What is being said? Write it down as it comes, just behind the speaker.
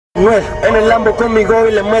En el Lambo conmigo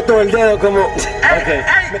y le meto el dedo como okay.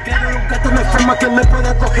 Me quedo en un gato, no hay forma que me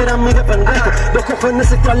pueda coger a mí de pendejo. Dos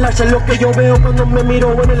cojones extralarse es lo que yo veo cuando me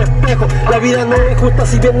miro en el espejo. La vida no es justa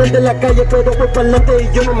si vienes de la calle, pero voy para adelante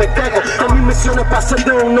y yo no me cago. A mi misión es pasar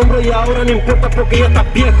de un hombre y ahora no importa porque ya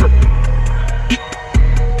estás viejo.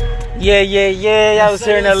 Yeah. I was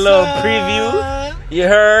hearing that little preview. You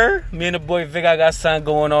heard? Me and the boy Vic, I got something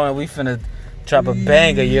going on and we finna drop a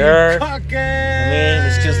banger, you heard? I mean,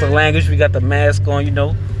 it's just the language. We got the mask on, you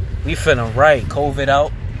know. We finna right. COVID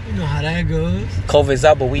out. You know how that goes. COVID's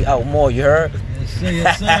out, but we out more, you heard?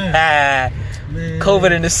 Yes, sir. Man.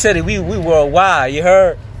 COVID in the city. We worldwide, you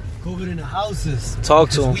heard? COVID in the houses. Talk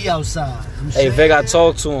to him. We outside. Hey, Vic, I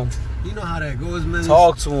talk to him. You know how that goes, man.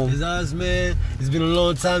 Talk to him. It's us, man. It's been a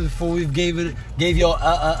long time before we gave y'all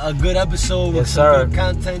a good episode with some good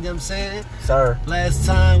content, you know what I'm saying? Sir. Last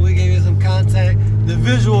time we gave you some content. The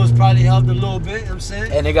visuals probably helped a little bit, you know what I'm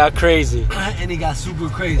saying? And it got crazy. And it got super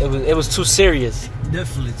crazy. It was too serious.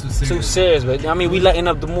 Definitely too serious. Too serious, but I mean, we letting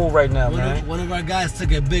up the mood right now, man. One of our guys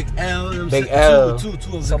took a big L, you know what I'm big saying? L. Two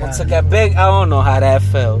of the Someone guys. took that big, I don't know how that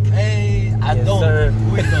felt. Hey, I Yes, don't. sir.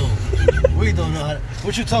 We don't. We don't know how to,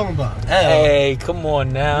 what you talking about? Hey, come on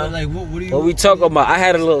now. Like, what are you? What we talking about? I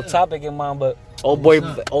had a little topic in mind, but old boy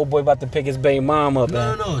about to pick his baby mom up.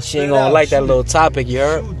 No. She ain't gonna like that little topic, you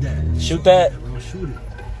heard? Shoot that? We're gonna shoot it.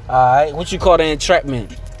 Alright, what you call the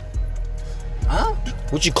entrapment? Huh?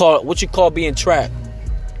 What you call being trapped?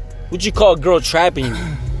 What you call a girl trapping you?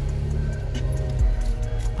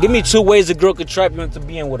 Give me 2 ways a girl could trap you into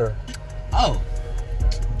being with her. Oh.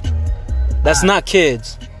 That's not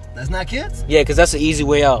kids. That's not kids? Yeah, because that's an easy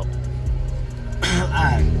way out.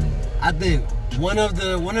 Alright. I think one of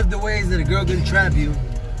the ways that a girl can trap you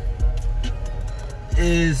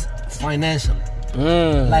is financially.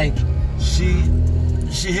 Like she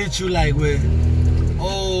hit you like with,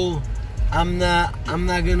 oh, I'm not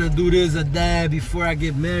gonna do this or that before I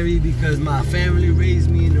get married because my family raised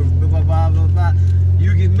me and blah blah blah blah.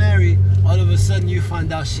 You get married, all of a sudden you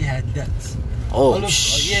find out she had debts.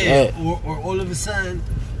 Shit. Or all of a sudden,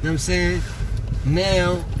 you know what I'm saying?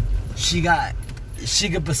 Now she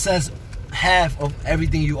could possess half of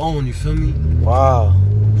everything you own, you feel me? Wow.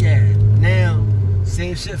 Yeah. Now,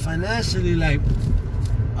 same shit financially, like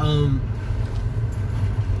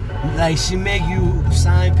she make you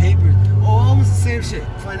sign papers. Oh, almost the same shit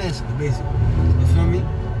financially, basically. You feel me?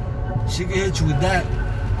 She can hit you with that,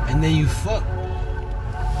 and then you fuck.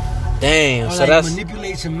 Damn. Or So like that's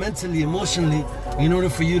manipulation mentally, emotionally, in order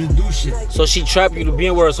for you to do shit. so she trapped you to be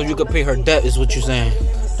in with her so you could pay her debt. Is what you're saying?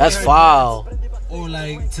 That's foul. Or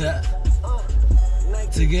like to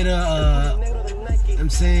get I'm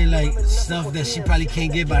saying like stuff that she probably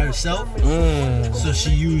can't get by herself. So she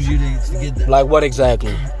used you to get that. Like what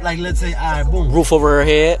exactly? Like let's say, alright, boom. Roof over her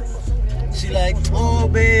head. She like, oh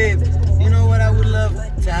babe, you know what? I would love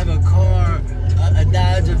to have a car, a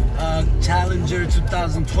Dodge Challenger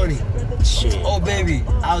 2020. Shit. Oh baby,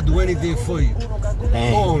 I'll do anything for you.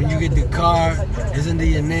 Damn. Boom, you get the car, it's under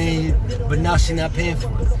your name, but now she not paying for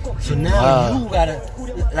it. So now you gotta,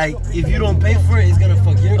 like, if you don't pay for it, it's gonna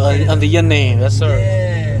fuck your credit. Under your name, that's her.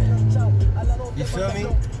 Yeah. You feel me?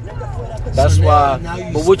 That's So why. now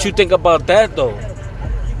But what you think about that though?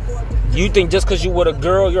 You think just because you with a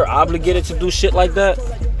girl, you're obligated to do shit like that?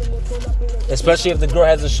 Especially if the girl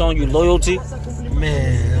hasn't shown you loyalty?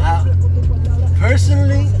 Man,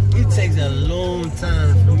 personally, it takes a long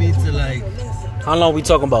time for me to like. How long we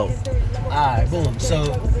talking about? Alright, boom. So,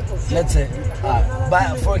 let's say,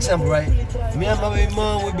 but for example, right? Me and my baby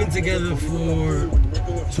mom, we've been together for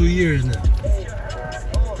 2 years now.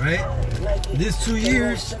 Right? This 2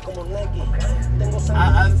 years,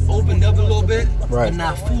 I've opened up a little bit, but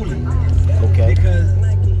not fully. Okay. Because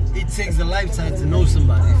it takes a lifetime to know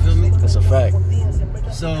somebody, you feel me? That's a fact.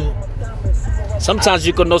 So, sometimes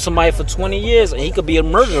you could know somebody for 20 years and he could be a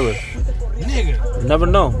murderer. Nigga. You never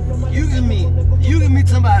know. You can meet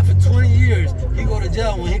somebody for 20 years, he go to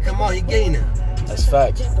jail, when he come out, he gay now. That's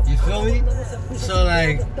fact. You feel me? So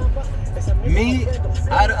like, me,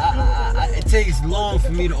 it takes long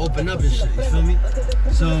for me to open up and shit, you feel me?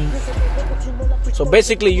 So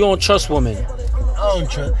basically you don't trust women. I don't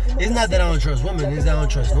trust, it's not that I don't trust women, it's that I don't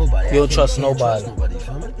trust nobody. You don't trust nobody. You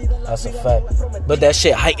feel me? That's a fact. But that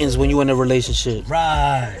shit heightens when you're in a relationship.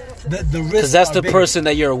 Right. The risk. Because that's the person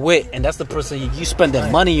that you're with, and that's the person you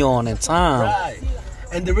spending money on and time. Right.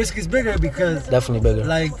 And the risk is bigger because definitely bigger.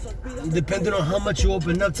 Like, depending on how much you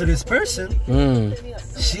open up to this person, and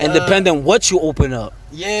depending on what you open up.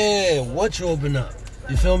 Yeah, what you open up.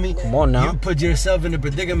 You feel me? Come on now. You put yourself in a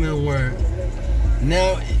predicament where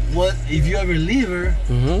now, what if you ever leave her?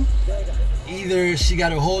 either she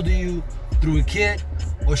got a hold of you through a kid,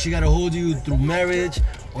 or she got a hold of you through marriage,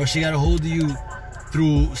 or she got a hold of you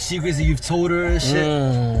through secrets that you've told her and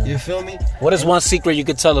shit. You feel me? What is one secret you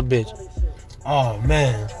could tell a bitch? Oh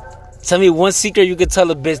man. Tell me one secret you could tell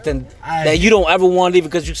a bitch that you don't ever want to leave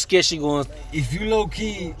because you scared she going. If you low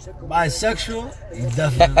key bisexual, you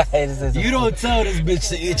definitely. You don't tell this bitch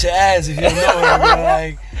to eat your ass if you don't know her, bro.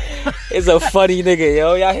 Like, it's a funny nigga,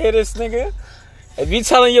 yo. Y'all hear this nigga? If you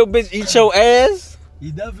telling your bitch eat your ass,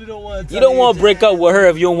 you definitely don't want to. You don't want to break up with her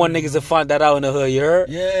if you don't want niggas to find that out in the hood. You heard?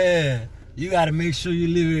 Yeah. You gotta make sure you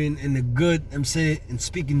live in the good. I'm saying in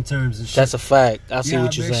speaking terms and shit. That's a fact. I see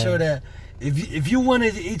what you're saying. Make sure that. If you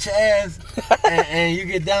wanted to eat your ass and you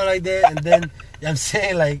get down like that, and then I'm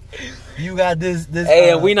saying like you got this.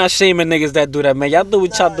 Hey, we not shaming niggas that do that, man. Y'all do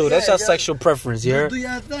what y'all do. That's your sexual preference, you heard? Do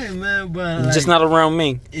your thing, man. But like, just not around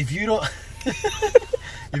me. If you don't,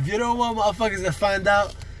 if you don't want motherfuckers to find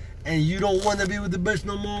out, and you don't want to be with the bitch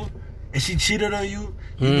no more, and she cheated on you,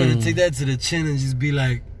 you better take that to the chin and just be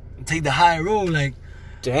like, take the high road, like.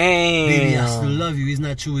 Damn. Baby, I still love you. It's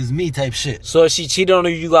not you, it's me type shit. So if she cheated on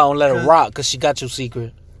you, you gotta let her rock because she got your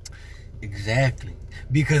secret. Exactly.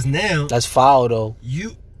 Because now... That's foul, though.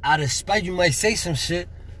 You, out of spite, you might say some shit,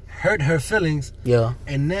 hurt her feelings. Yeah.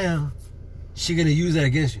 And now, she gonna use that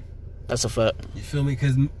against you. That's a fact. You feel me?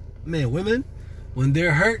 Because, man, women, when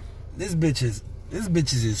they're hurt, this bitches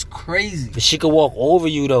is crazy. But she could walk over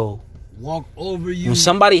you, though. Walk over you. When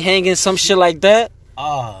somebody hanging some shit like that...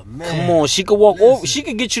 Oh, man. Come on, she could walk over. She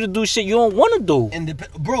could get you to do shit you don't want to do.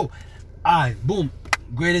 Bro, alright, boom.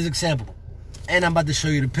 Greatest example. And I'm about to show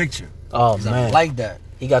you the picture. Oh, man. I'm like that.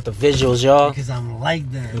 He got the visuals, y'all. Because I'm like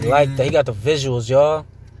that. He like that. He got the visuals, y'all.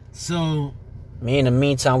 So... Me, in the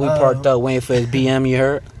meantime, we parked up waiting for his BM, you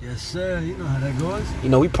heard? Yes, sir. You know how that goes. You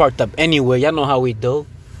know, we parked up anywhere. Y'all know how we do.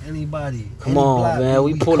 Anybody. Come on, block, man.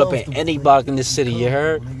 We pull up in any block in the city, you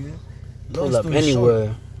heard? Pull up anywhere.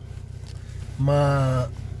 Short,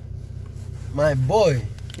 my boy.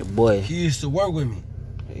 Your boy. He used to work with me.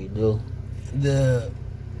 There you do. The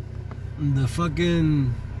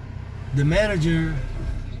manager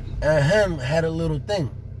and him had a little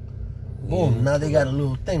thing. Boom. Now they got a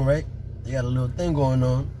little thing, right? They got a little thing going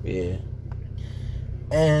on. Yeah.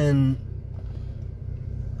 And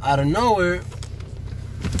out of nowhere,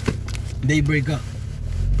 they break up.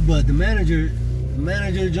 But the manager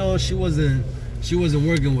John, she wasn't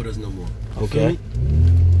working with us no more. Okay.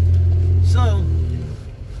 So,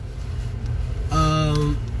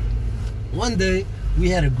 one day we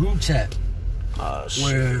had a group chat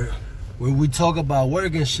where we talk about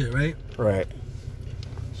work and shit, right? Right.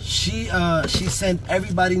 She sent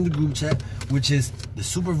everybody in the group chat, which is the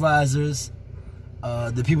supervisors,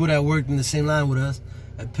 the people that worked in the same line with us,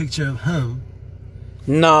 a picture of him.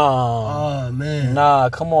 Nah. Oh man. Nah,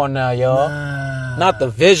 come on now, y'all. Nah. Not the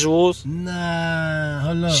visuals. Nah.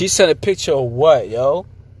 Hold on. She sent a picture of what, yo?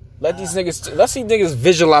 Let's see niggas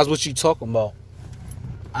visualize what you talking about.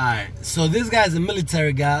 Alright, so this guy's a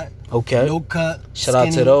military guy. Okay. No cut. Shout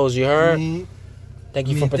out to those, you heard? Thank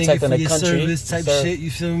you for protecting the country. Service type shit, you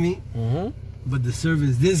feel me? Mm-hmm. But the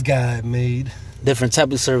service this guy made. Different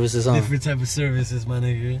type of services, huh? Different type of services, my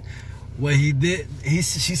nigga. What he did, she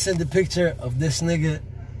sent a picture of this nigga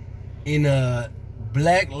in a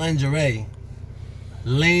black lingerie,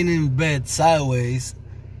 laying in bed sideways,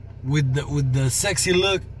 with the sexy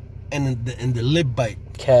look and the lip bite.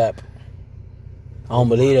 Cap. I don't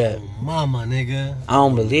believe that. Oh, mama, nigga. I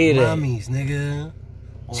don't believe that. Mommies, nigga.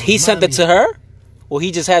 He sent it to her? Or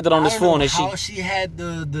he just had it on his phone? I don't know how she had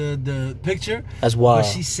the picture. That's wild. But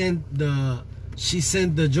she sent the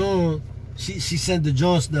Jones. She sent the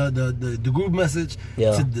Jones the group message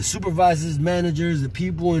to the supervisors, managers, the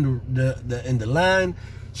people in the line.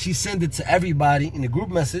 She sent it to everybody in the group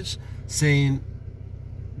message saying,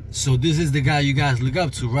 "So this is the guy you guys look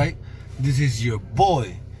up to, right? This is your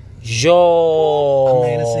boy." Yo. I'm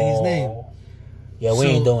not gonna say his name. Yeah, we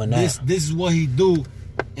ain't doing that. This is what he do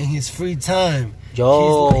in his free time.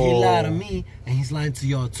 Yo. He lied to me and he's lying to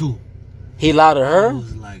y'all too. He lied to her? I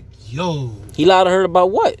was like, yo. He lied to her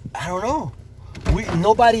about what? I don't know.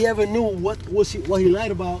 Nobody ever knew what he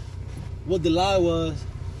lied about, what the lie was,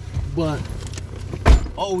 but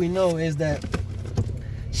all we know is that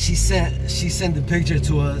she sent the picture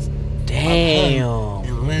to us. Damn.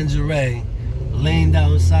 In lingerie, laying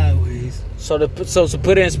down sideways. So to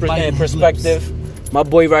put it in perspective, my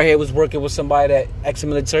boy right here was working with somebody that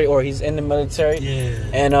ex-military or he's in the military. Yeah.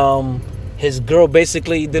 And his girl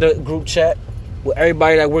basically did a group chat with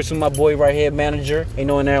everybody that works with my boy right here, manager, in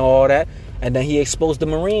there, all that. And then he exposed the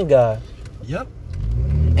Marine guy. Yep.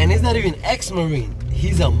 And it's not even ex-Marine.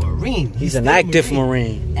 he's a Marine. He's an active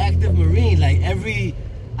Marine. Active Marine. Like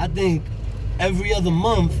I think every other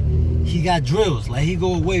month he got drills. Like he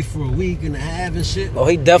go away for a week and a half and shit. Oh,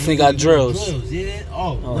 he definitely got drills. Yeah.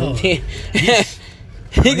 Oh no.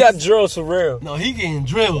 He got drills for real. No, he getting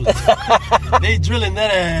drills. They drilling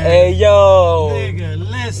that ass. Hey yo. Nigga,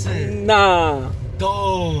 listen. Nah.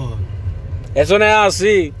 Dog. Eso no es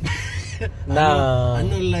así. Nah. I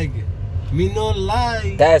know like it. Me no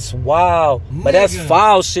lie. That's wild. Nigga. But that's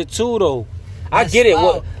foul shit too though. I get it.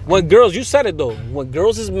 Foul. When girls, you said it though. When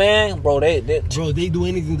girls is man, bro, they they do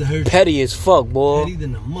anything to hurt you. petty as fuck, boy. Petty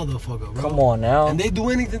than a motherfucker, bro. Come on now. And they do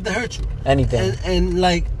anything to hurt you. Anything. And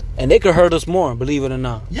like. And they could hurt us more, believe it or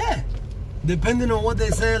not. Yeah. Depending on what they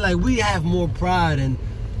say, like we have more pride, and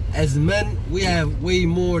as men, we have way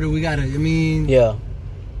more than we gotta. I mean. Yeah.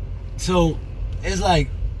 So it's like,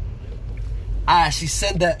 she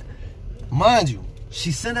sent that. Mind you,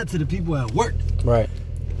 she sent that to the people at work. Right.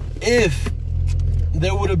 If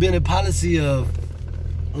there would have been a policy of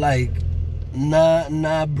like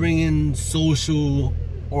not bringing social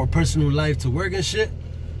or personal life to work and shit,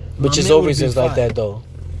 which is always just like that though.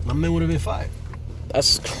 My man would have been fired.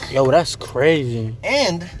 That's crazy.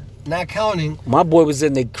 And not counting, my boy was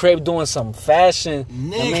in the crib doing some fashion.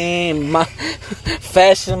 Nigga. I mean, my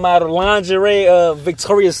fashion model lingerie,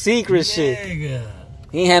 Victoria's Secret shit. Nigga.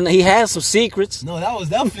 He had some secrets. No, that was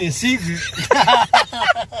definitely a secret.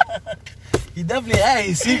 He definitely had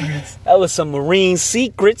his secrets. That was some Marine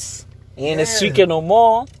secrets. Ain't a secret no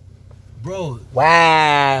more. Bro.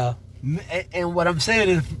 Wow. And what I'm saying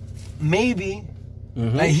is, maybe,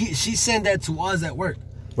 like she sent that to us at work.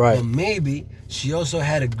 Right. But maybe she also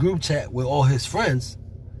had a group chat with all his friends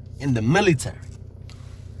in the military.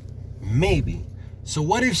 Maybe. So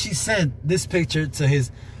what if she sent this picture to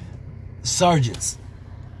his sergeants?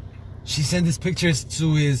 She sent these pictures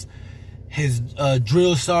to his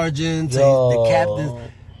drill sergeants, the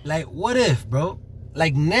captains. Like, what if, bro?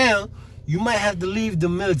 Like, now, you might have to leave the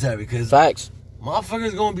military because facts.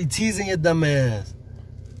 Motherfuckers gonna be teasing your dumb ass.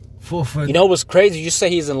 For you know what's crazy? You say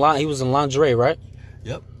he was in lingerie, right?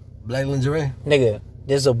 Yep. Black lingerie. Nigga,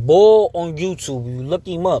 there's a bull on YouTube. You look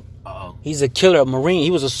him up. Uh-oh. He's a killer, a Marine.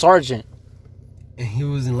 He was a sergeant. And he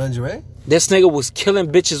was in lingerie? This nigga was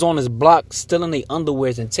killing bitches on his block, stealing their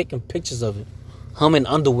underwears and taking pictures of it. Humming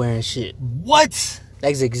underwear and shit. What?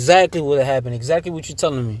 That's exactly what happened. Exactly what you're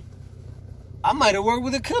telling me. I might have worked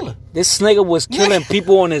with a killer. This nigga was killing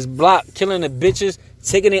people on his block, killing the bitches,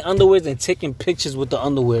 taking their underwears and taking pictures with the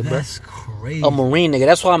underwear, bro. That's crazy. A Marine nigga.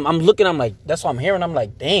 That's why I'm looking, I'm like, that's why I'm hearing, I'm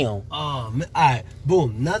like, damn. Oh, man. All right,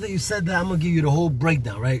 boom. Now that you said that, I'm going to give you the whole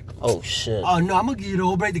breakdown, right? Oh, shit. Oh, no, I'm going to give you the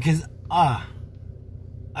whole breakdown because, all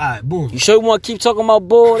right, boom. You sure you want to keep talking about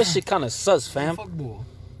bull? This shit kind of sus, fam. Fuck bull.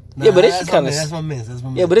 Nah, yeah, but this is kind of... That's my man. That's my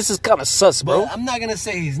man. Yeah, but this is kind of sus, bro. But I'm not going to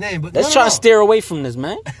say his name, but... Let's try to steer away from this,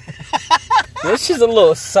 man. This shit's a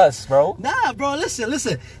little sus, bro. Nah, bro,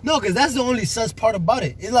 listen. No, because that's the only sus part about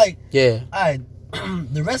it. It's like... Yeah. All right,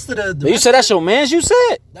 the rest of the... You said that's your man's, you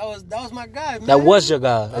said? That was my guy, man. That was your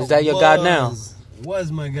guy. Is that your guy now?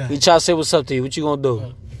 Was my guy. He try to say what's up to you. What you gonna do?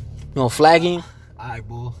 You gonna flag him? Alright,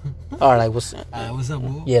 bro. Alright, like what's up? Alright, what's up,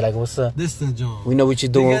 bro? Yeah, like what's up? Distance, John. We know what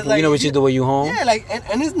you're doing. Because, like, we know what you do when you home. Yeah, like,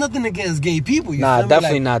 and it's nothing against gay people. You nah, feel me?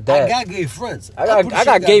 definitely like, not that. I got gay friends. I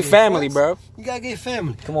got gay family, friends. Bro. You got gay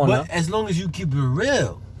family. Come on, but now. as long as you keep it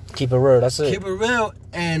real. Keep it real. That's it. Keep it real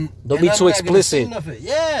and don't be too explicit.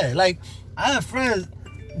 Yeah, like I have friends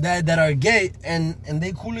that are gay and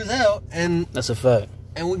they cool as hell and that's a fact.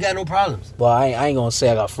 And we got no problems. Well, I ain't gonna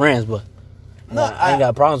say I got friends, but no, I ain't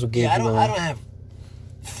got problems with gay people. I don't have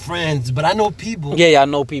friends, but I know people. Yeah, I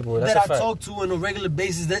know people. That's that a fact. I talk to on a regular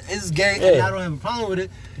basis that is gay, and I don't have a problem with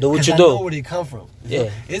it. Do what you I do. know where they come from.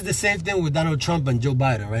 Yeah, it's the same thing with Donald Trump and Joe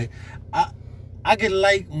Biden, right? I could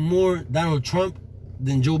like more Donald Trump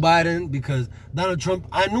than Joe Biden because Donald Trump,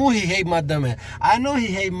 I know he hate my dumb ass. I know he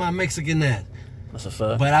hate my Mexican ass. That's a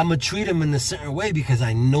fact. But I'm gonna treat him in a certain way because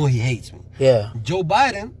I know he hates me. Yeah. Joe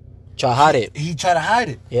Biden try to hide it. He try to hide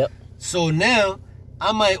it. Yep. So now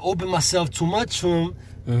I might open myself too much to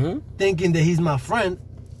him, thinking that he's my friend,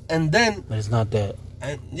 and then. But it's not that.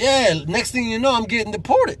 And yeah, next thing you know, I'm getting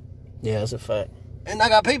deported. Yeah, that's a fact. And I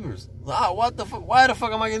got papers. What the fuck? Why the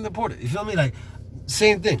fuck am I getting deported? You feel me? Like,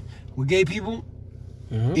 same thing with gay people.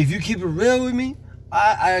 If you keep it real with me,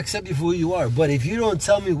 I accept you for who you are. But if you don't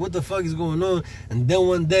tell me what the fuck is going on, and then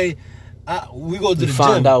one day we go to the gym.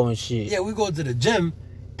 Find out and shit. Yeah, we go to the gym,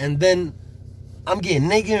 and then I'm getting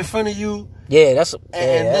naked in front of you. Yeah, that's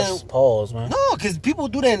then, pause, man. No, because people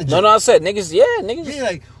do that in the gym. No, I said niggas. Yeah, niggas. Yeah,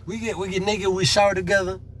 like we get naked, we shower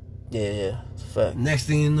together. Yeah, it's a fact. Next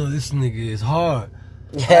thing you know, this nigga is hard.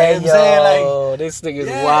 Yeah, I'm saying? Like, this nigga's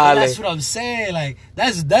yeah, wild. that's what I'm saying. Like,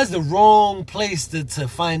 that's the wrong place to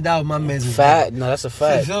find out my man's is fact. No, that's a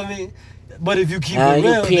fact. You feel me? But if you keep Nah, it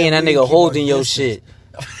you real, peeing, that then we nigga keep holding our your distance. shit.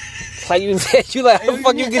 Like you like, how the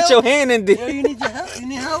fuck you get your hand in Yo, there? you need your help? You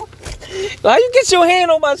need help? How you get your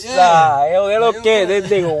hand on my shit? Yeah. Nah, yo, they don't care.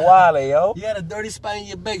 This nigga wild, yo. You got a dirty spot in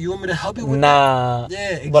your back. You want me to help you with Nah. that? Yeah,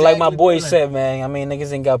 exactly. But like my boy Like, said, man, I mean,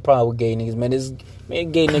 niggas ain't got a problem with gay niggas, man. There's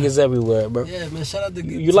gay niggas everywhere, bro. yeah, man, shout out to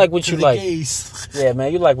You like what you the like. gays. Yeah,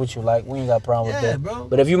 man, you like what you like. We ain't got a problem with Yeah, that. bro.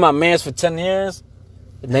 But if you my mans for 10 years,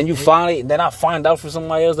 and then then I find out from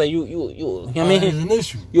somebody else that you know what I There's mean? an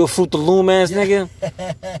issue. You a Fruit the Loom ass nigga?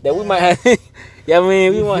 That we might have, yeah, I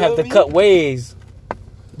mean, we You might have feel to me? cut ways.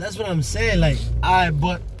 That's what I'm saying. Like,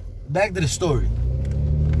 but back to the story.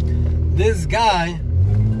 This guy,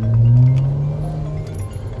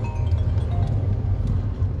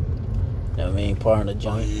 I mean, part of the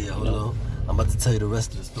joint. hold on. I'm about to tell you the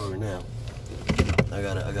rest of the story now. I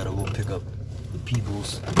gotta go pick up the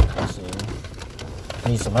peoples.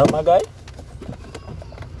 Need some help, my guy?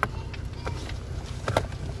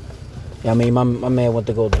 Yeah, I mean, my man went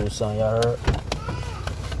to go do something, y'all heard?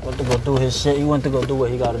 Went to go do his shit. He went to go do what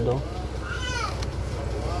he gotta do.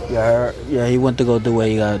 Y'all heard? Yeah, he went to go do what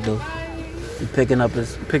he gotta do. He picking up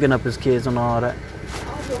his kids and all that.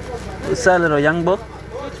 What's that, little young boy?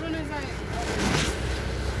 Which one is that?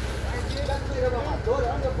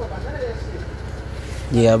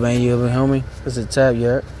 Yeah, man, you ever homie? It's a tab, you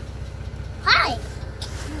heard? Hi.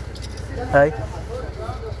 Hey,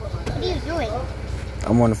 What are you doing?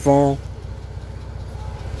 I'm on the phone.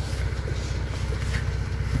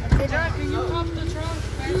 Jack, can you pop the trunk?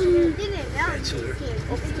 It's right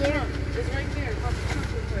there. Pop the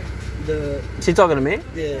trunk real quick. She talking to me?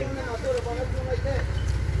 Yeah.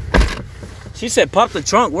 She said, pop the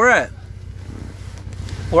trunk. Where at?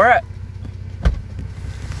 Where at?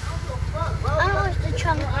 Oh, it's the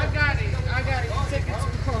trunk. I got it. You take it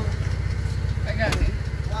too close. I got it.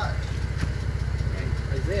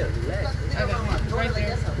 Isaiah, relax. I got it. Right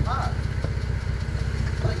there.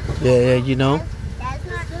 Yeah, you know. That's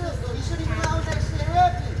not good. You shouldn't even allow that shit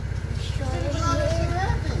rapping.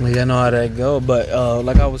 Yeah, I know how that go. But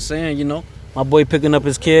like I was saying, you know, my boy picking up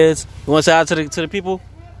his kids. You want to say hi to the people?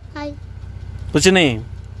 Hi. What's your name?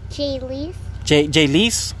 Jay Leaf. Jay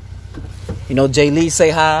Lease. You know, Jay Lease, say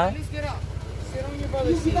hi. Please get up. Sit on your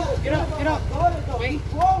brother's seat. Get up.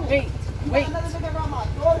 Wait.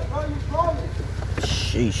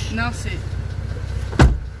 Sheesh. Now sit.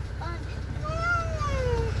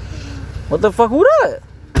 What the fuck? Who that?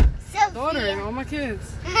 Daughter, all my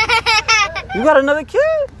kids. You got another kid?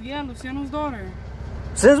 Yeah, Luciano's daughter.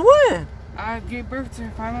 Since when? I gave birth to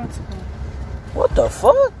her 5 months ago. What the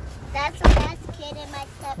fuck? That's the best kid in my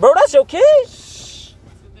step. Bro, that's your kid? Sit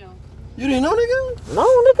down. You didn't know, nigga? No,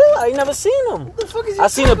 nigga. I ain't never seen him. What the fuck is you I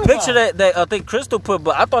seen a talking picture about? that I think Crystal put,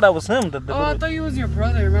 but I thought that was him. Oh, I thought you was your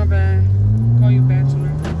brother. My bad. Call you bachelor.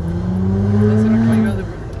 That's what I call your other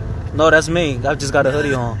brother. No, that's me. I just got a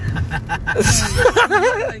hoodie on.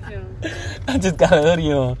 Like him. I just got a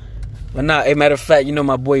hoodie on. But nah, a matter of fact, you know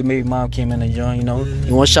my boy, maybe mom came in and joined, you know.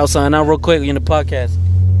 You want to shout something out real quick? You in the podcast?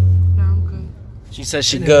 No, I'm good. She said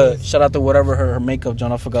she good. Shout out to whatever her makeup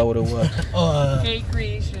joint. I forgot what it was. K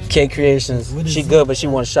Creation. K Creations. What is She it? good, but she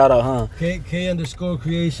want to shout out, huh?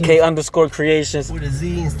 K_creation. K_creations. With a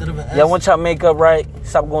Z instead of an S. Y'all want y'all makeup right?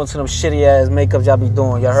 Stop going to them shitty ass makeup y'all be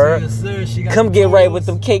doing. Y'all heard? Yes, sir. She got Come the get right tools. with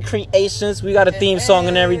them K Creations. We got a theme song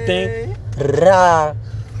and everything. Rah.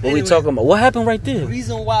 What we Anyway. talking about? What happened right The there?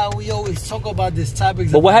 reason why we always talk about this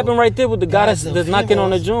topic. But what happened right there with the guy guys that's and knocking on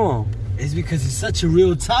the females? joint? It's because it's such a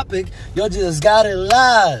real topic. Y'all just got it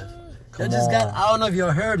live. Come Y'all just on. got. I don't know if y'all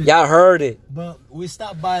heard it. Y'all heard it. But we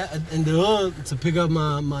stopped by in the hood to pick up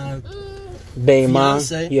my Babe, mom.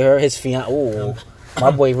 Fiance. You heard his fiance. Ooh, my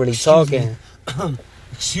boy really talking.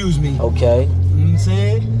 excuse me. Okay. You know what I'm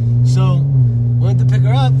saying? So, went to pick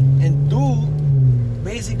her up, and dude,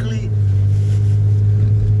 basically,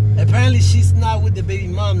 apparently she's not with the baby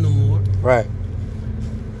mom no more, Right.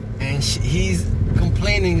 and he's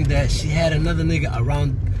complaining that she had another nigga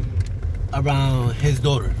around his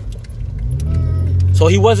daughter. So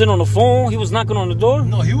he wasn't on the phone. He was knocking on the door.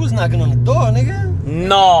 No, he was knocking on the door, nigga, The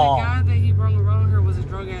No. guy that he brought around her was a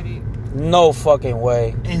drug addict. No fucking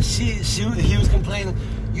way. and he was complaining.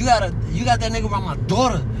 You got that nigga around my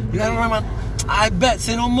daughter. You got him around my. I bet.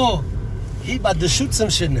 Say no more. He about to shoot some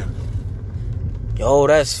shit now. Yo,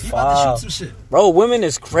 that's He about to foul. shoot some shit. Bro, women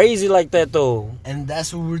is crazy like that though. And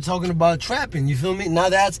that's what we're talking about, trapping. You feel me? Now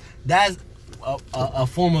that's a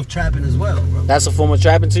form of trapping as well, bro. That's a form of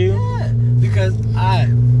trapping to you? Yeah, because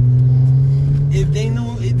if they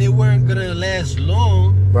knew they weren't gonna last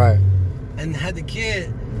long, Right. and had the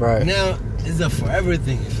kid, Right. now it's a forever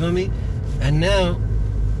thing. You feel me? And now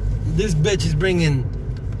this bitch is bringing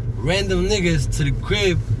random niggas to the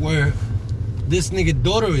crib where this nigga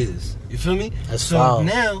daughter is. You feel me? That's so foul.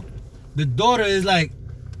 now the daughter is like,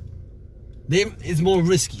 it's more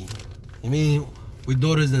risky. I mean, with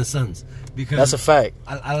daughters and sons, because That's a fact.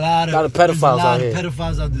 a lot of pedophiles out here.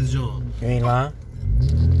 pedophiles out this joint. You ain't lying.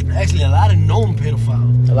 Actually, a lot of known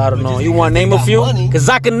pedophiles. A lot of But known. just You because want to they name a got few? money- Cause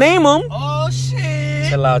I can name them. Oh shit!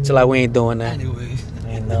 Chill out. We ain't doing that. Anyways, We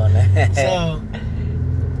ain't doing that. so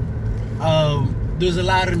there's a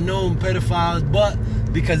lot of known pedophiles, but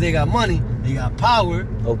because they got money, they got power.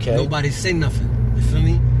 Okay. Nobody say nothing. You feel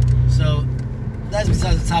me? So that's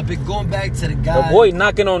besides the topic. Going back to the guy. The boy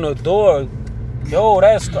knocking on the door. Yo,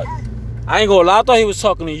 that's. I ain't gonna lie. I thought he was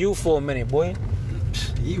talking to you for a minute, boy.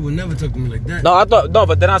 He would never talk to me like that. No,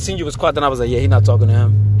 but then I seen you was quiet. Then I was like, yeah, he not talking to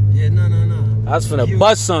him. Yeah, no. I was finna He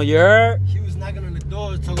bust some. You heard? He was knocking on the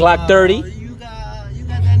door, talking Glock about, 30. You got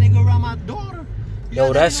that nigga around my daughter. You Yo,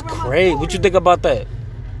 got that that's nigga around my crazy. What you daughter. think about that?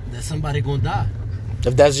 That somebody gonna die.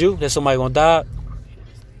 If that's you, that somebody gonna die.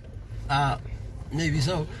 Maybe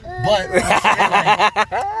so. But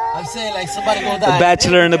I'm saying like somebody gonna The die.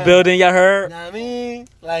 Bachelor in the building. Y'all heard? Know what I mean?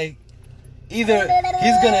 Like, either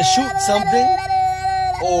he's gonna shoot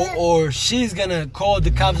something, or she's gonna call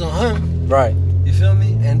the cops on him. Right. You feel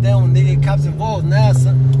me? And then when they get cops involved, now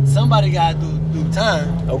somebody gotta do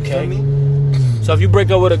time. Okay. You feel me? So if you break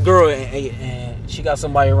up with a girl and she got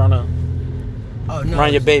somebody around her, Oh, no.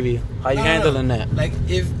 around your baby, how you No. handling that? Like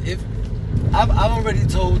if I've already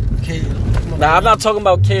told Kayla. Nah, I'm not talking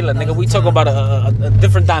about Kayla, nigga. We talking about a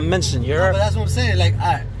different dimension. You No, heard? but that's what I'm saying. Like,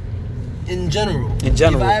 alright, in general. In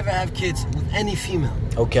general. If I ever have kids with any female,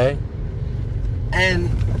 Okay. and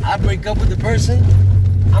I break up with the person,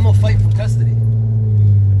 I'm gonna fight for custody.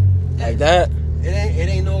 Like that? It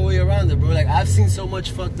ain't no way around it, bro. Like, I've seen so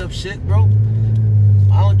much fucked up shit, bro.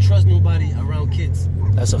 I don't trust nobody around kids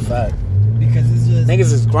That's a fact. because it's just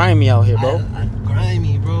Niggas is grimy out here, bro.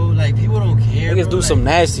 grimy, bro. Like, people don't care. Niggas bro. do Like, some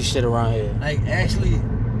nasty shit around here. Like, actually,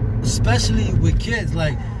 especially with kids,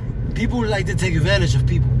 like, people like to take advantage of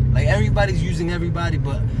people. Like, everybody's using everybody,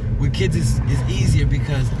 but with kids, it's easier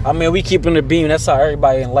because I mean, we keeping the beam. That's how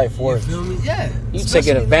everybody in life you works. feel me? Yeah. You Especially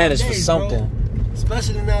taking advantage for nowadays, something. bro.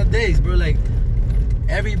 Especially nowadays, bro. Like,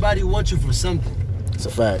 everybody wants you for something. It's a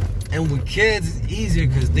fact. And with kids, it's easier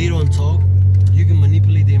because they don't talk. You can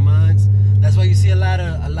manipulate their minds. That's why you see a lot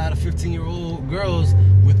of 15-year-old girls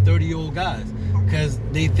with 30-year-old guys, because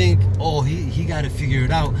they think, oh, he got to figure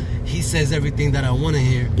it out. He says everything that I want to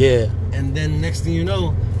hear. Yeah. And then next thing you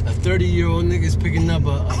know, a 30-year-old nigga's picking up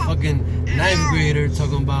a fucking 9th grader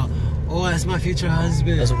talking about, oh, that's my future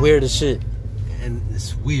husband. That's weird as shit. And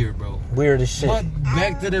it's weird, bro. Weird as shit. But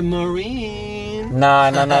back to the Marine. Nah,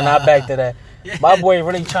 not back to that. Yeah. My boy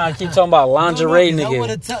really trying to keep talking about lingerie, No, nigga.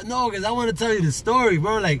 because I want to tell you the story,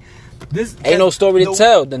 bro. Like, this Ain't no story to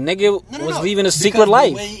tell. The nigga No, was no, living a because secret the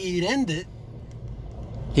life. way it ended.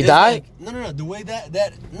 He it's died? Like, no. The way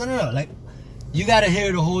that no. Like, you gotta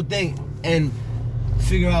hear the whole thing and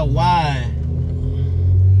figure out why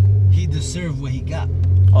he deserved what he got.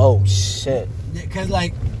 Oh, shit. Cause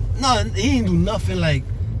like, no, he didn't do nothing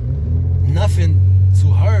to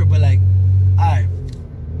her, but like, alright.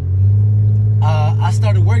 I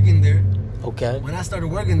started working there. Okay. When I started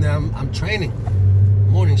working there, I'm training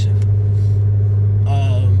morning shift.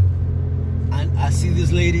 I see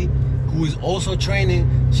this lady who is also training.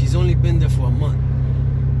 She's only been there for a month.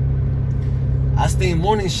 I stay in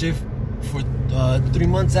morning shift for 3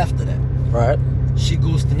 months after that. Right. She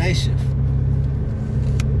goes to night shift.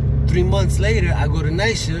 3 months later, I go to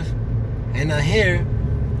night shift, and I hear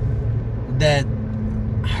that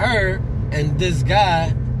her and this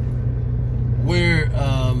guy were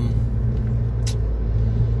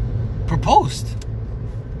proposed.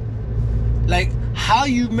 Like, how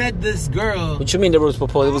you met this girl What you mean there was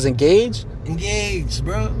proposal? It was engaged? engaged,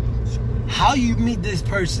 bro? How you meet this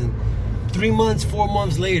person 3 months, 4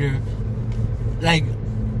 months later? Like,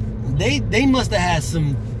 they must have had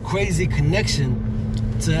some crazy connection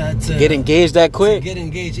to Get engaged that to quick? get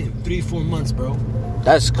engaged in 3-4 months, bro.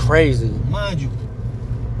 That's crazy. Mind you,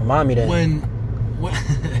 Remind me that.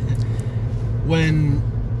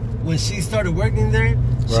 when she started working there,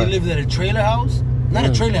 she Right. lived at a trailer house. Not a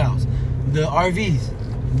trailer house, the RVs,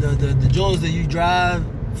 the Jones that you drive,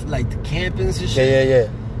 like the campings and shit. Yeah.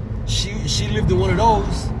 She lived in one of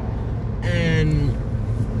those, and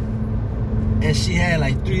she had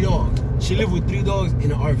like 3 dogs. She lived with 3 dogs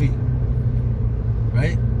in an RV,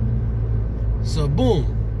 right? So boom,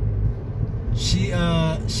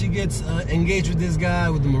 She gets engaged with this guy,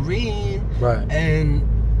 with the Marine. Right. And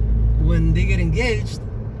when they get engaged,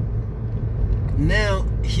 now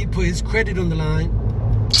he put his credit on the line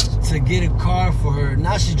to get a car for her.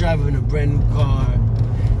 Now she's driving a brand new car.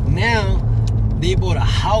 Now they bought a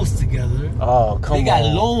house together. Oh, come on. They got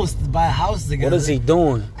loans to buy a house together. What is he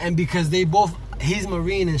doing? And because they both, he's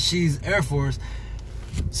Marine and she's Air Force.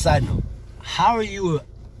 Side note, how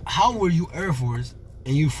were you Air Force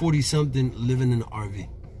and you 40 something living in an RV?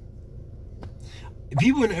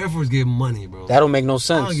 People in the Air Force get money, bro. That don't make no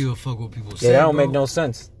sense. I don't give a fuck what people say. Yeah, that don't bro. make no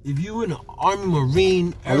sense. If you in the Army,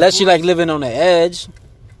 Marine, Air Unless Force, you like living on the edge.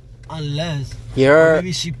 unless You or heard?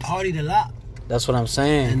 maybe she partied a lot, That's what I'm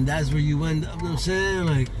saying. and that's where you end up. You know what I'm saying?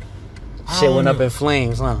 Like, I Shit don't went up know. in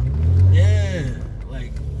flames, huh? Yeah,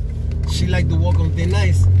 like she like to walk on thin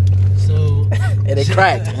ice, so And it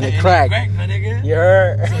cracked, and it It cracked. my nigga. You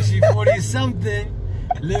heard? So she 40 something,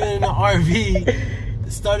 living in an RV,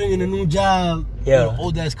 starting in a new job, Yeah. with an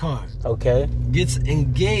old ass car. Okay. Gets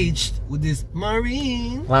engaged with this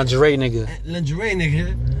Marine Lingerie nigga. lingerie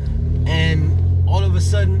nigga, and all of a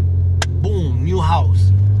sudden, boom, new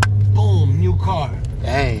house, boom, new car.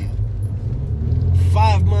 Dang.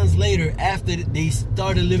 5 months later, after they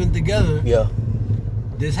started living together, Yeah.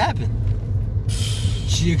 this happened.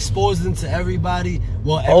 She exposed him to everybody.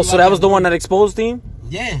 Well, Oh, so that was the everybody- one that exposed him?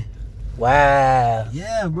 Yeah, Wow.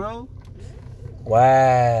 yeah, bro.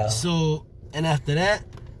 Wow. So, and after that,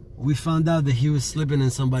 we found out that he was sleeping in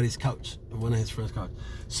somebody's couch, one of his friends' couch.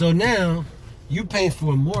 So now, you paying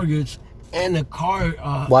for a mortgage and a car.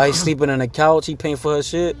 Why he sleeping on the couch? He paying for her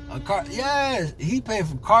shit? A car, yeah. He paying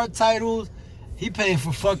for car titles. He paying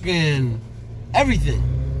for fucking everything.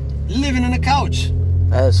 Living in a couch.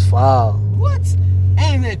 That's foul. What?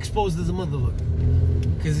 And exposed as a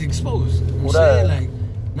motherfucker. Cause he exposed. You know What what I'm saying? up? Like,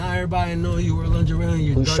 now everybody know you were lingerie and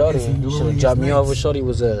you're Who shorty? darkest and You should have loneliest dropped me off nights. with shorty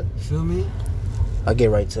was a. Feel me? I'll get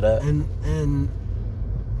right to that. And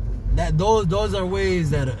that those are ways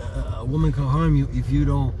that a woman can harm you if you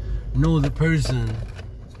don't know the person,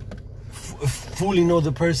 fully know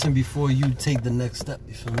the person before you take the next step.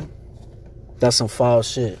 You feel me? That's some foul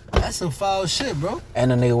shit. That's some foul shit, bro.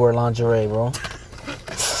 And the nigga wear lingerie, bro.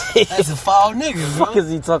 That's a foul nigga, What the fuck bro.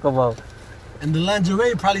 is he talking about? And the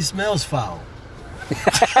lingerie probably smells foul.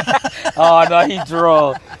 Oh, no, he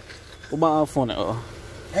draw. What my iPhone? Oh.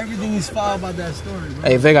 Everything is foul about that story, bro.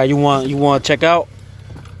 Hey, Vega, you want to check out?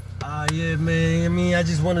 Yeah, man. I mean, I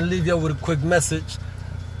just want to leave y'all with a quick message.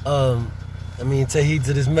 Take heed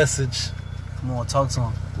to this message. Come on, talk to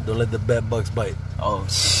him. Don't let the bad bugs bite. Oh,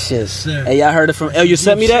 shit. Sir. Hey, y'all heard it from... Oh, you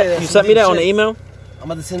sent me that? You sent me that on the email? I'm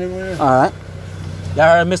about to send it right now. All right. Y'all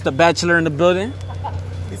heard Mr. Bachelor in the building?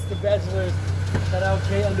 Mr. Bachelor, shout out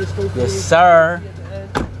K_. Yes, sir.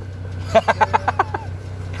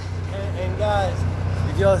 And guys,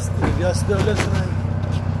 if y'all still listening,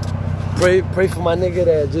 pray for my nigga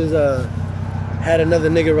that just had another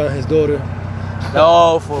nigga around his daughter.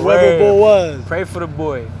 No, for Whoever boy was. Pray for the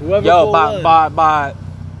boy. Whoever Yo, boy by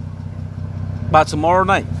tomorrow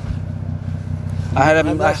night. I had him.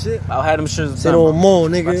 have that shit? I had him shit. Say no more,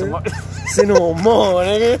 nigga. tomorrow. Say no more,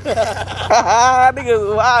 nigga.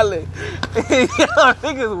 Niggas wildin'.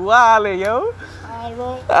 Niggas wildin', yo.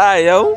 Alright, yo.